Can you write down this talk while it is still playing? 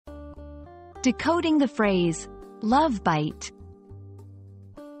Decoding the phrase, love bite.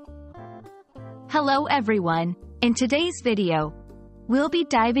 Hello everyone, in today's video, we'll be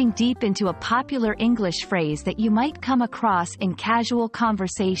diving deep into a popular English phrase that you might come across in casual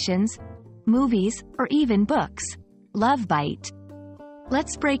conversations, movies, or even books. Love bite.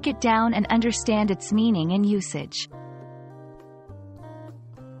 Let's break it down and understand its meaning and usage.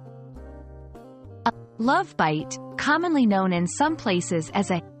 A love bite, commonly known in some places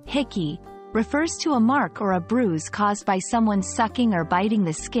as a hickey, refers to a mark or a bruise caused by someone sucking or biting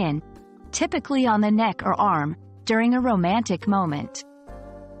the skin, typically on the neck or arm, during a romantic moment.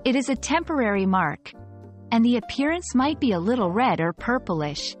 It is a temporary mark, and the appearance might be a little red or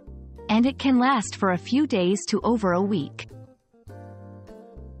purplish, and it can last for a few days to over a week.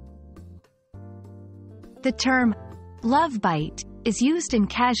 The term, love bite, is used in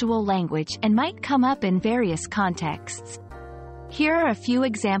casual language and might come up in various contexts. Here are a few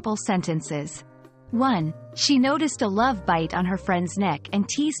example sentences. 1. She noticed a love bite on her friend's neck and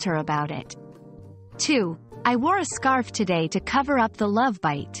teased her about it. 2. I wore a scarf today to cover up the love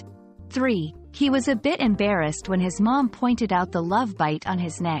bite. 3. He was a bit embarrassed when his mom pointed out the love bite on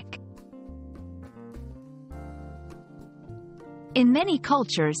his neck. In many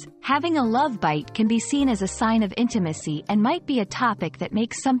cultures, having a love bite can be seen as a sign of intimacy and might be a topic that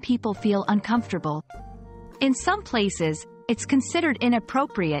makes some people feel uncomfortable. In some places, it's considered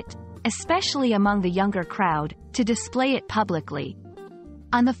inappropriate, especially among the younger crowd, to display it publicly.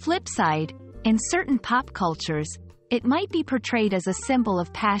 On the flip side, in certain pop cultures, it might be portrayed as a symbol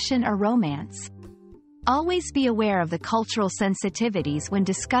of passion or romance. Always be aware of the cultural sensitivities when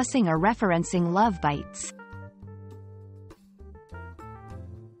discussing or referencing love bites.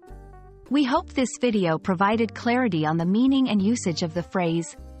 We hope this video provided clarity on the meaning and usage of the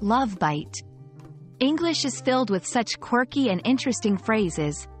phrase, love bite. English is filled with such quirky and interesting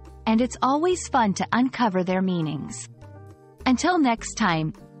phrases, and it's always fun to uncover their meanings. Until next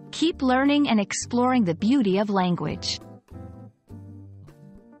time, keep learning and exploring the beauty of language.